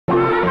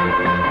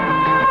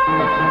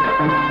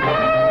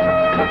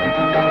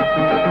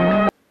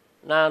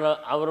நான்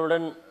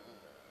அவருடன்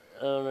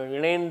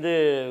இணைந்து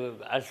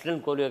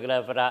அசிஸ்டன்ட்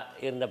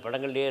கோரியோகிராஃபராக இருந்த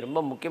படங்கள்லேயே ரொம்ப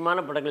முக்கியமான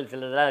படங்கள்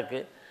சிலதாக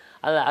இருக்குது.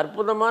 அதில்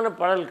அற்புதமான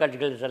பாடல்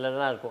காட்சிகள்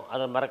சிலதான் இருக்கும்.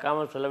 அதை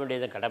மறக்காமல் சொல்ல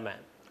வேண்டியது கடமை.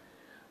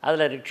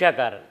 அதில்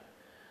ரிக்ஷாக்காரன்,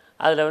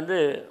 அதில் வந்து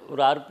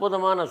ஒரு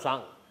அற்புதமான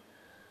சாங்,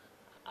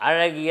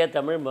 அழகிய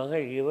தமிழ்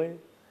மகள் இவள்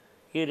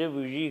இரு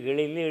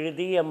விழிகளில்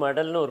எழுதிய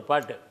மடல்னு ஒரு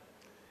பாட்டு.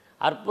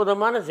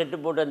 அற்புதமான செட்டு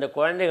போட்டு அந்த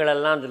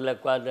குழந்தைகளெல்லாம் அதில்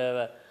அந்த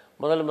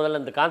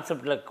முதல்ல அந்த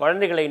கான்செப்டில்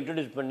குழந்தைகளை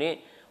இன்ட்ரடியூஸ் பண்ணி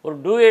ஒரு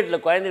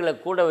டூயேட்டில் குழந்தைகளை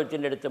கூட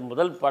வச்சு எடுத்த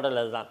முதல் பாடல்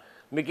அதுதான்.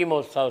 மிக்கி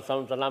மவுஸ்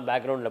சவுண்ட்ஸ் எல்லாம்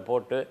பேக்ரவுண்டில்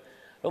போட்டு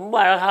ரொம்ப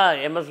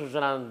அழகாக எம்.எஸ்.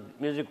 விஸ்வநாதன்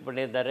மியூசிக்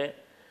பண்ணியிருந்தார்.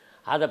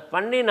 அதை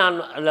பண்ணி நான்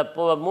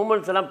அதில்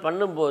மூமெண்ட்ஸ் எல்லாம்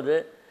பண்ணும்போது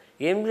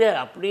எம்ஜிஆர்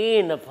அப்படியே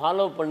என்னை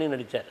ஃபாலோ பண்ணி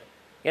நடித்தார்.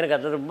 எனக்கு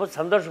அது ரொம்ப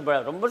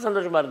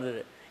சந்தோஷமாக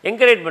இருந்தது.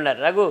 என்கரேஜ் பண்ணார்,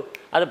 ரகு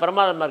அது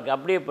பிரமாதமாக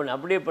இருக்குது,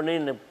 அப்படியே பண்ணி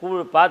என்னை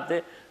பார்த்து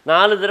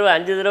 4 தடவை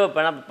 5 தடவை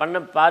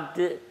பண்ண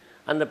பார்த்து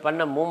அந்த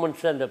பண்ண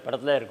மூமெண்ட்ஸு அந்த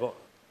படத்தில் இருக்கும்.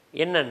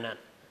 என்னென்ன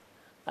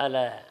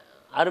அதில்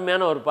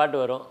அருமையான ஒரு பாட்டு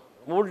வரும்.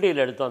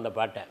 ஊட்டியில் எடுத்தோம் அந்த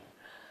பாட்டை.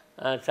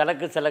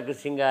 சலக்கு சலக்கு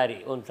சிங்காரி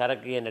உன்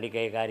சரக்கு என்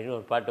நடிக்கைக்காரின்னு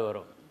ஒரு பாட்டு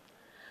வரும்.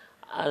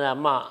 அது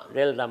அம்மா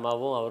ஜெயலலிதா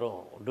அம்மாவும் அவரும்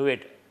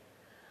டுவேட்.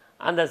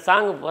 அந்த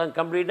சாங்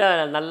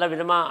கம்ப்ளீட்டாக நல்ல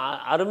விதமாக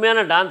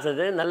அருமையான டான்ஸ்.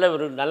 அது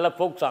நல்ல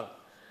ஃபோக் சாங்.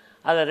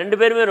 அதை 2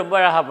 பேருமே ரொம்ப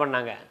அழகாக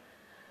பண்ணாங்க.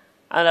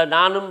 அதில்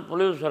நானும்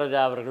புலியூர்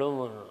சுரஜா அவர்களும்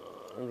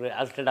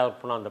அசிஸ்டண்ட்டாக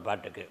ஒர்க் பண்ணோம் அந்த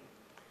பாட்டுக்கு.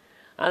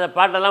 அந்த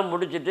பாட்டெல்லாம்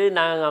முடிச்சுட்டு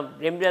நாங்கள்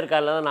எம்ஜிஆர்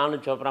காரில் தான்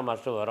நானும் சோப்ரா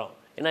மாஸ்டர் வரோம்.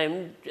 ஏன்னா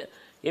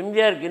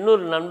எம்ஜிஆருக்கு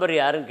இன்னொரு நண்பர்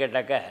யாருன்னு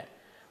கேட்டாக்க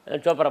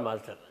சோப்ரா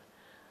மாஸ்டர்.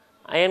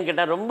 ஏன்னு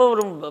கேட்டால் ரொம்ப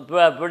ஒரு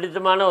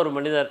பிடித்தமான ஒரு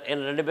மனிதர்.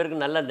 என் 2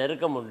 பேருக்கு நல்ல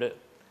நெருக்கம் உண்டு.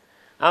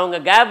 அவங்க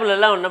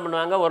கேப்லெல்லாம் என்ன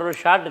பண்ணுவாங்க, ஒரு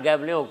ஷார்ட்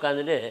கேப்லேயும்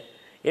உட்காந்துட்டு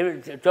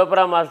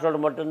சோப்ரா மாஸ்டரோடு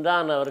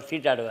மட்டும்தான் அவர்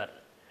சீட் ஆடுவார்,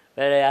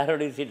 வேறு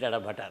யாரோடையும் சீட் ஆட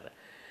மாட்டார்.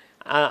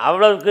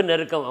 அவ்வளோவுக்கு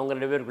நெருக்கம் அவங்க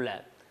 2 பேருக்குள்ளே.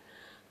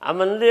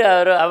 வந்து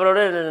அவரோட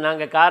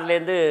நாங்கள்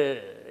கார்லேருந்து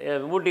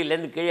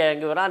ஊட்டியிலேருந்து கீழே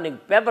இறங்கி வரோம். அன்றைக்கி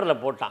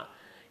பேப்பரில் போட்டான்,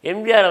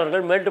 எம்ஜிஆர்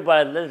அவர்கள்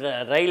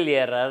மேட்டுப்பாளையத்தில் ரயில்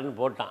ஏறாருன்னு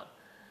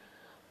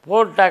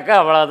போட்டாக்கா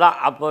அவ்வளோதான்.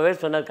 அப்போவே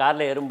சொன்னார்,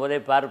 காரில் ஏறும்போதே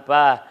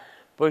பாருப்பா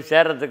போய்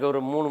சேர்றதுக்கு ஒரு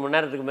 3 மணி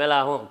நேரத்துக்கு மேலே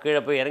ஆகும்.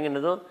 கீழே போய்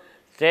இறங்கினதும்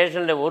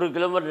ஸ்டேஷனில் 1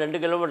 கிலோமீட்டர்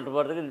 2 கிலோமீட்டர்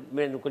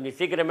போகிறதுக்கு கொஞ்சம்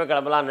சீக்கிரமே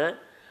கிளம்பலான்னு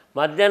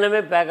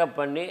மத்தியானமே பேக்கப்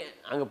பண்ணி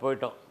அங்கே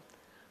போயிட்டோம்.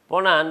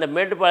 போனால் அந்த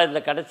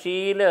மேட்டுப்பாளையத்தில்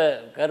கடைசியில்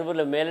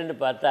கருவில் மேலேன்னு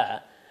பார்த்தா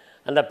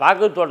அந்த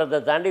பாக்கு தோட்டத்தை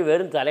தாண்டி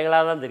வெறும்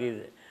தலைகளாக தான்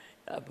தெரியுது.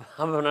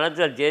 அப்போ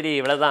நினச்சா சரி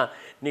இவ்வளோ தான்,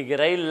 இன்றைக்கி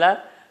ரயிலில்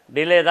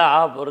டிலே தான்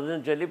ஆக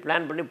போகிறதுன்னு சொல்லி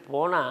பிளான் பண்ணி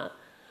போனால்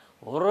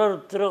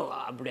ஒருத்தரும்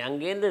அப்படி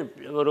அங்கேருந்து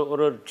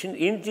ஒரு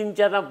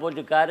இன்ச்சாக தான்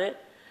போச்சு காரு.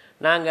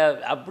 நாங்கள்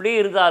அப்படி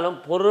இருந்தாலும்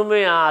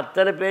பொறுமையாக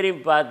அத்தனை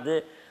பேரையும் பார்த்து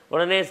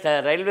உடனே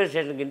ரயில்வே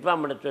ஸ்டேஷனுக்கு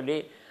இன்ஃபார்ம் பண்ண சொல்லி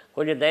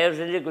கொஞ்சம் தயவு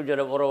செஞ்சு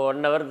கொஞ்சம் ஒரு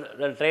 1 ஹவர்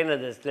ட்ரெயின்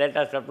அது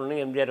லேட்டாக ஸ்டாப் பண்ணி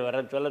எம்ஜிஆர்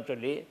வர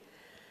சொல்லி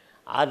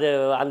அது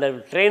அந்த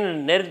ட்ரெயின்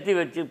நிறுத்தி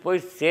வச்சு போய்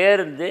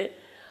சேர்ந்து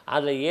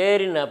அதில்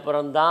ஏறின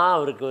அப்புறம்தான்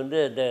அவருக்கு வந்து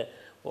அந்த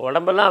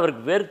உடம்பெல்லாம்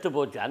அவருக்கு வேர்த்து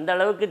போச்சு. அந்த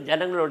அளவுக்கு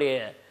ஜனங்களுடைய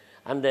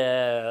அந்த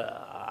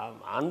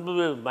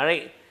அன்பு மழை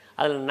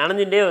அதில்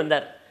நனைஞ்சுட்டே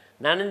வந்தார்.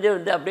 நனைஞ்சு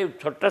வந்து அப்படியே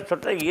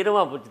சொட்ட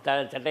ஈரமாக போச்சு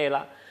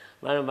சட்டையெல்லாம்.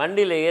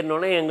 வண்டியில்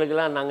ஏறினோடனே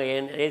எங்களுக்கெல்லாம் நாங்கள்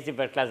ஏசி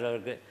ஃபஸ்ட் கிளாஸ்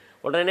இருக்குது,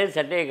 உடனே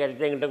சட்டையை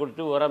கட்டிட்டு எங்கிட்ட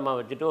கொடுத்து உரமாக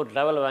வச்சுட்டு ஒரு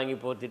டவலை வாங்கி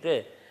போத்திட்டு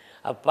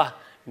அப்பா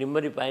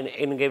நிம்மதி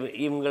எனக்கு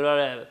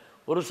இவங்களோட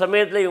ஒரு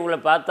சமயத்தில் இவங்கள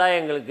பார்த்தா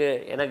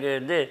எனக்கு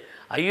வந்து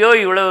ஐயோ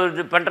இவ்வளோ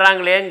இது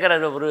பண்ணுறாங்களேங்கிற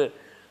ஒரு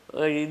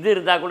இது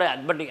இருந்தால் கூட,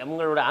 பட்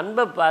அவங்களோட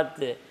அன்பை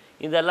பார்த்து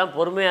இதெல்லாம்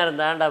பொறுமையாக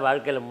இருந்தாண்டா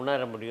வாழ்க்கையில்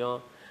முன்னேற முடியும்,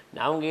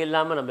 அவங்க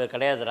இல்லாமல் நம்ம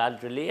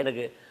கிடையாதுறான்னு சொல்லி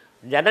எனக்கு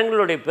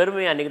ஜனங்களுடைய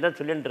பெருமையை அன்றைக்கி தான்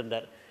சொல்லிட்டு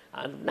இருந்தார்.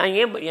 நான்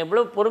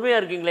எவ்வளோ பொறுமையாக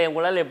இருக்கீங்களே,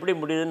 உங்களால் எப்படி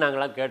முடியுதுன்னு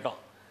நாங்களாம் கேட்டோம்.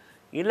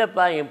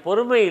 இல்லைப்பா என்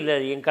பொறுமை இல்லை,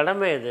 என்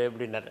கடமை இது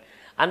அப்படின்னாரு.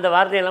 அந்த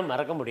வார்த்தையெல்லாம்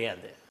மறக்க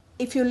முடியாது.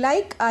 If you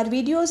like our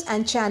videos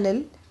and channel,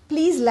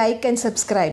 please like and subscribe.